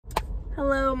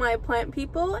Hello my plant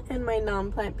people and my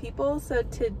non-plant people. So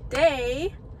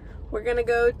today we're gonna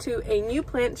go to a new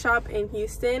plant shop in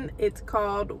Houston. It's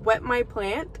called Wet My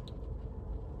Plant,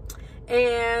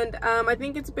 and I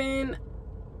think it's been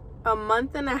a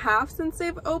month and a half since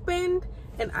they've opened,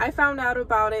 and I found out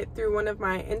about it through one of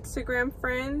my Instagram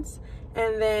friends,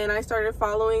 and then I started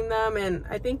following them, and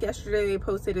I think yesterday they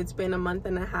posted it's been a month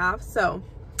and a half. So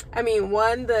I mean,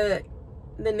 one, the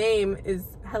name is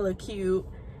hella cute,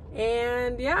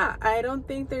 and yeah, I don't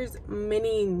think there's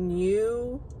many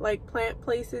new like plant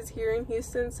places here in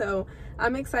Houston, so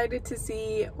I'm excited to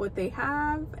see what they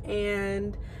have.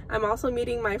 And I'm also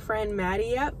meeting my friend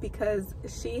Maddie up because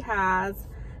she has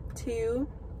two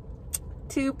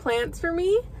plants for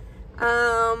me,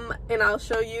 and I'll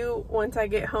show you once I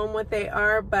get home what they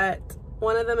are. But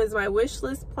one of them is my wish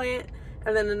list plant,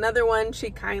 and then another one,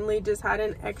 she kindly just had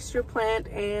an extra plant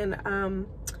and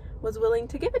was willing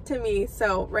to give it to me.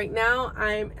 So right now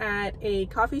I'm at a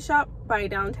coffee shop by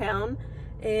downtown,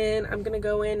 and I'm gonna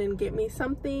go in and get me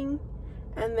something,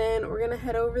 and then we're gonna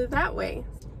head over that way.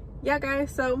 Yeah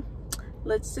guys, so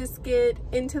let's just get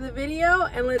into the video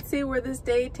and let's see where this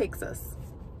day takes us.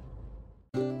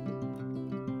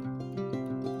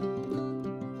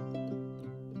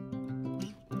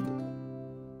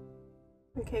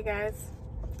 Okay guys,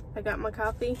 I got my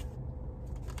coffee.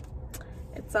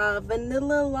 It's a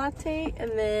vanilla latte,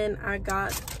 and then I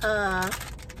got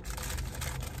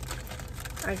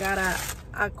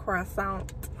a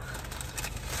croissant.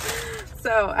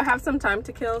 So I have some time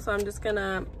to kill, so I'm just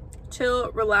gonna chill,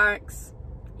 relax,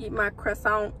 eat my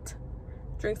croissant,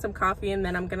 drink some coffee, and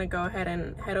then I'm gonna go ahead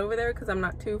and head over there because I'm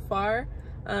not too far.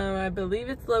 I believe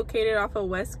it's located off of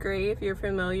West Gray, if you're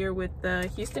familiar with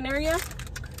the Houston area.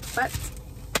 But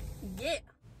yeah.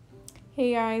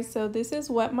 Hey guys, so this is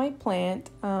Wet My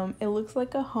Plant. It looks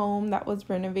like a home that was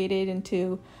renovated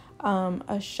into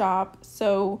a shop.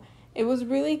 So it was a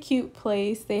really cute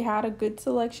place. They had a good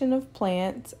selection of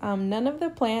plants. None of the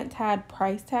plants had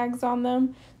price tags on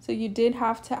them, so you did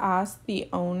have to ask the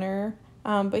owner.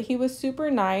 But he was super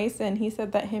nice, and he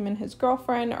said that him and his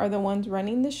girlfriend are the ones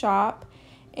running the shop,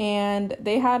 and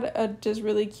they had a just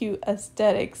really cute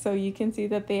aesthetic. So you can see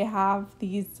that they have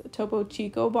these Topo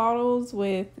Chico bottles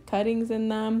with cuttings in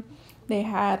them. They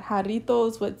had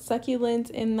jarritos with succulents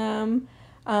in them.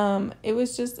 It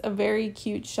was just a very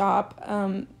cute shop.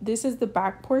 This is the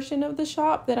back portion of the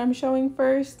shop that I'm showing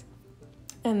first,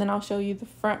 and then I'll show you the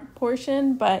front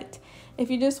portion. But if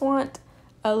you just want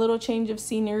a little change of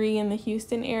scenery in the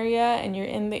Houston area and you're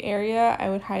in the area, I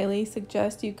would highly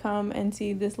suggest you come and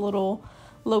see this little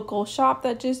local shop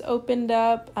that just opened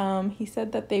up. He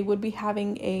said that they would be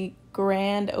having a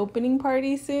grand opening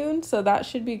party soon, so that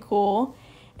should be cool.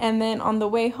 And then on the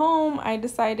way home, I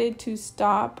decided to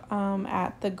stop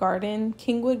at the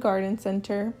Kingwood Garden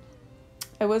Center.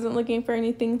 I wasn't looking for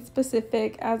anything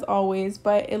specific as always,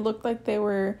 but it looked like they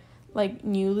were like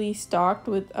newly stocked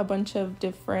with a bunch of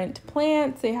different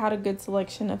plants. They had a good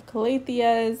selection of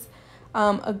calatheas,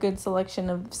 a good selection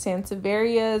of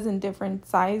sansevierias in different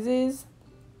sizes.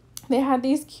 They had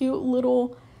these cute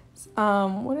little,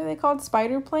 what are they called?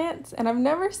 Spider plants, and I've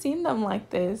never seen them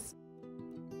like this.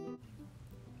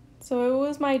 So it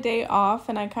was my day off,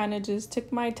 and I kind of just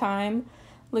took my time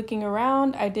looking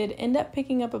around. I did end up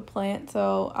picking up a plant,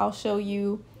 so I'll show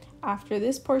you after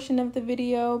this portion of the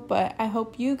video, but I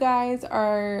hope you guys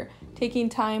are taking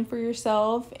time for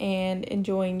yourself and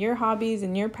enjoying your hobbies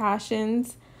and your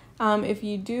passions. If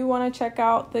you do want to check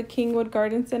out the Kingwood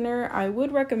Garden Center, I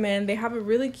would recommend. They have a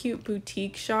really cute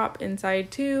boutique shop inside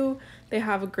too. They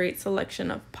have a great selection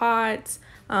of pots.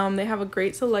 They have a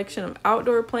great selection of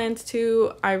outdoor plants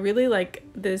too. I really like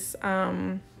this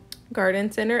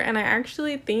garden center, and I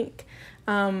actually think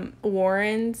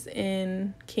Warren's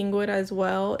in Kingwood as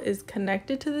well is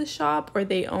connected to the shop, or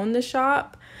they own the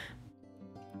shop.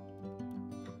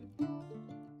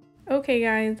 Okay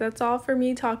guys, that's all for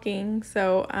me talking.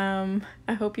 So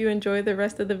I hope you enjoy the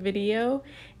rest of the video,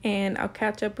 and I'll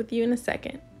catch up with you in a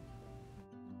second.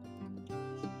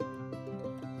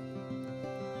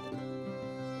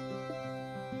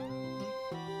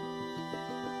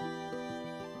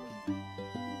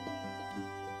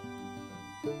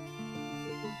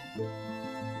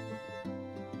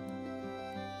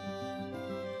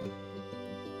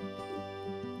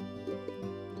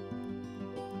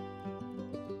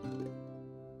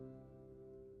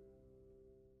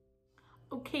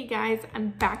 Okay guys, I'm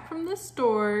back from the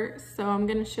store, so I'm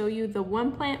gonna show you the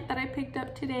one plant that I picked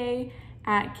up today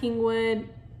at Kingwood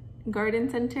Garden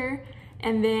Center,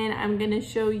 and then I'm gonna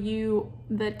show you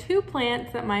the two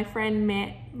plants that my friend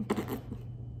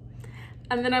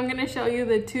And then I'm gonna show you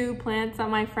the 2 plants that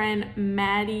my friend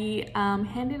Maddie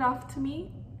handed off to me.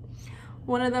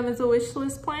 One of them is a wish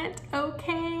list plant,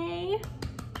 okay.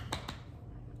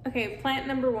 Okay, plant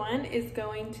number 1 is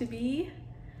going to be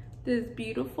this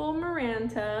beautiful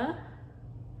Maranta.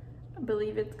 I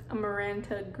believe it's a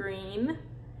Maranta green.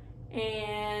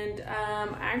 And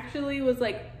I actually was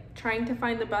like trying to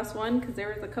find the best one because there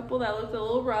was a couple that looked a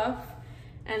little rough.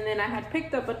 And then I had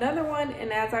picked up another one,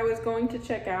 and as I was going to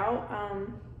check out,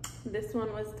 this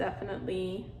one was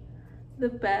definitely the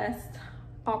best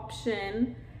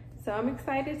option. So I'm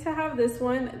excited to have this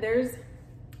one. There's,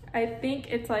 I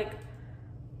think it's like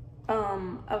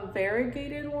a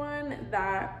variegated one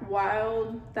that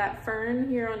Fern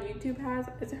here on YouTube has.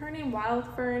 Is her name Wild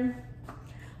Fern?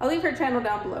 I'll leave her channel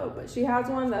down below, but she has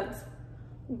one that's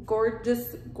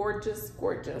gorgeous, gorgeous,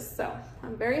 gorgeous. So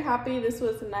I'm very happy. This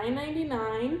was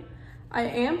 $9.99. I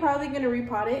am probably gonna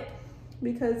repot it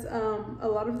because a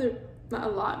lot of the, not a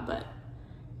lot, but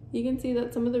you can see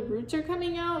that some of the roots are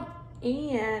coming out,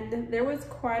 and there was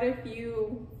quite a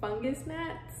few fungus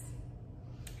gnats.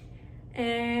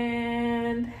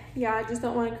 And yeah, I just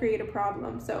don't want to create a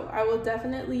problem. So I will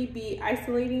definitely be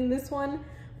isolating this one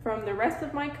from the rest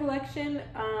of my collection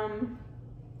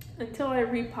until I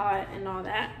repot and all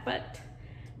that. But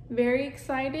very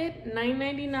excited.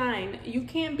 $9.99. You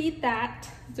can't beat that.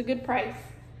 It's a good price.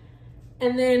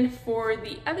 And then for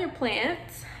the other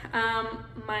plants,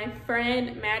 my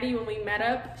friend Maddie, when we met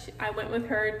up, I went with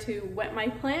her to wet my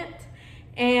plant,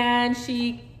 and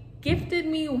she gifted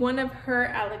me one of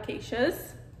her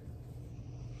alocasias.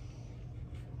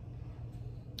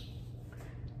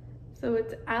 So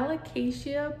it's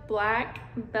Alocasia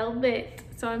Black Velvet.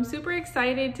 So I'm super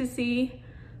excited to see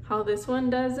how this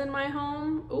one does in my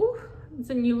home. Ooh,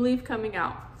 it's a new leaf coming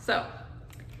out. So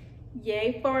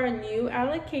yay for a new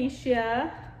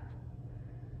Alocasia.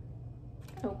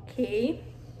 Okay.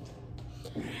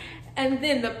 And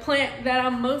then the plant that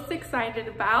I'm most excited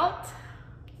about.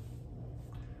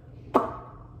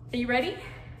 Are you ready?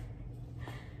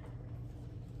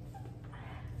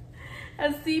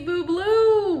 A Cebu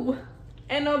Blue,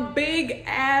 and a big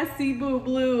ass Cebu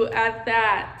Blue at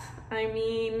that. I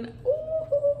mean,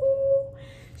 ooh,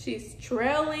 she's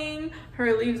trailing,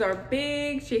 her leaves are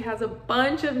big, she has a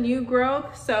bunch of new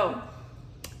growth. So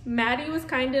Maddie was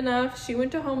kind enough, she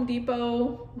went to Home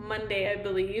Depot Monday, I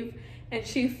believe, and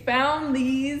she found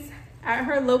these at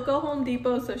her local Home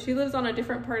Depot. So she lives on a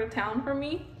different part of town from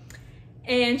me.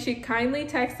 And she kindly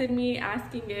texted me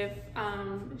asking if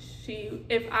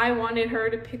I wanted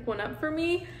her to pick one up for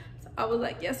me. So I was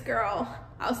like, yes, girl,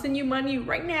 I'll send you money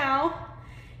right now.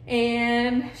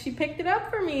 And she picked it up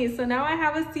for me. So now I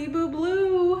have a Cebu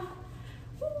Blue.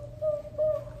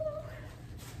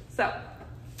 So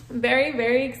I'm very,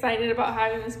 very excited about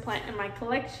having this plant in my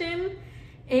collection.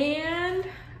 And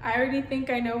I already think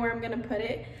I know where I'm gonna put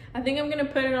it. I think I'm gonna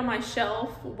put it on my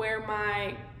shelf where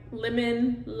my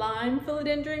lemon lime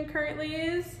philodendron currently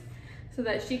is, so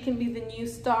that she can be the new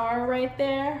star right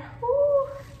there. Woo.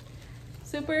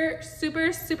 Super,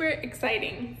 super, super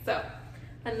exciting. So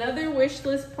another wish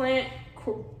list plant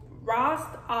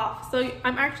crossed off. So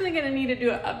I'm actually gonna need to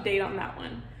do an update on that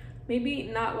one. Maybe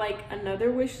not like another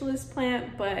wish list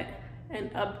plant, but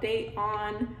an update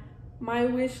on my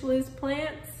wish list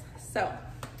plants. So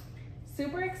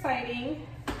super exciting.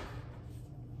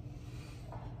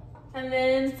 And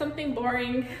then something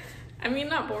boring, I mean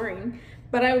not boring,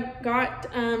 but I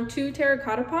got 2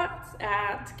 terracotta pots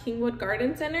at Kingwood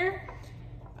Garden Center.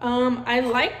 I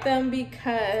like them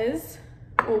because,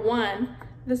 well, one,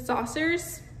 the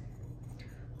saucers,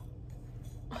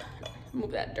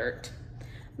 move that dirt.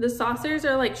 The saucers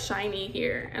are like shiny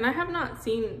here, and I have not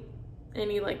seen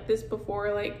any like this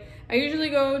before. Like I usually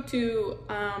go to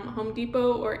Home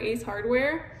Depot or Ace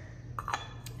Hardware,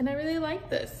 and I really like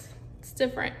this. It's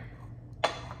different.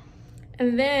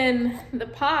 And then the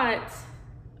pots,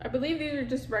 I believe these are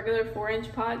just regular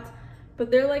 4-inch pots,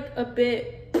 but they're like a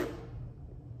bit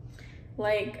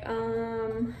like,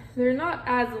 they're not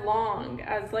as long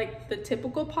as like the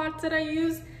typical pots that I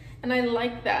use, and I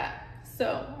like that.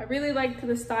 So I really liked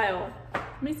the style.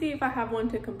 Let me see if I have one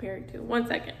to compare it to. 1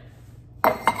 second.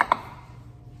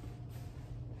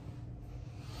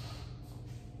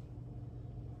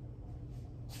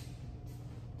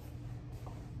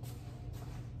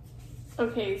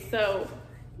 Okay, so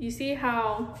you see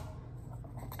how,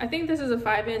 I think this is a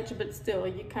 5-inch, but still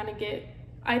you kind of get,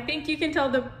 I think you can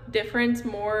tell the difference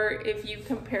more if you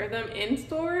compare them in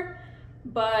store,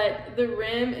 but the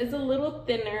rim is a little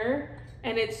thinner,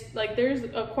 and it's like there's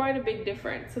quite a big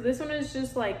difference. So this one is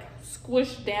just like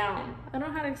squished down. I don't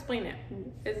know how to explain it.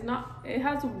 It's not, it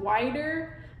has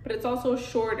wider but it's also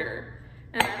shorter.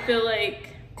 And I feel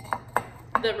like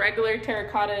the regular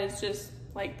terracotta is just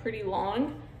like pretty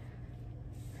long.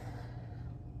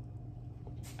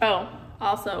 Oh,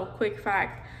 also, quick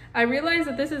fact. I realized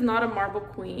that this is not a marble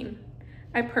queen.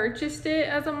 I purchased it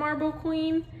as a marble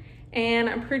queen, and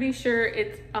I'm pretty sure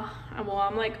it's, well,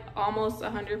 I'm like almost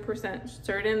 100%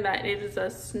 certain that it is a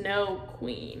snow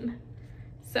queen.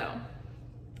 So,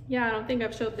 yeah, I don't think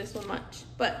I've showed this one much,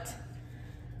 but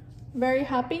very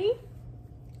happy.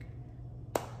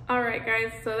 All right,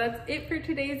 guys, so that's it for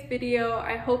today's video.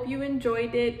 I hope you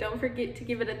enjoyed it. Don't forget to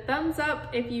give it a thumbs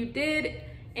up if you did,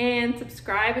 and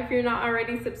subscribe if you're not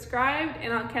already subscribed,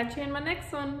 and I'll catch you in my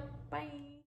next one. Bye.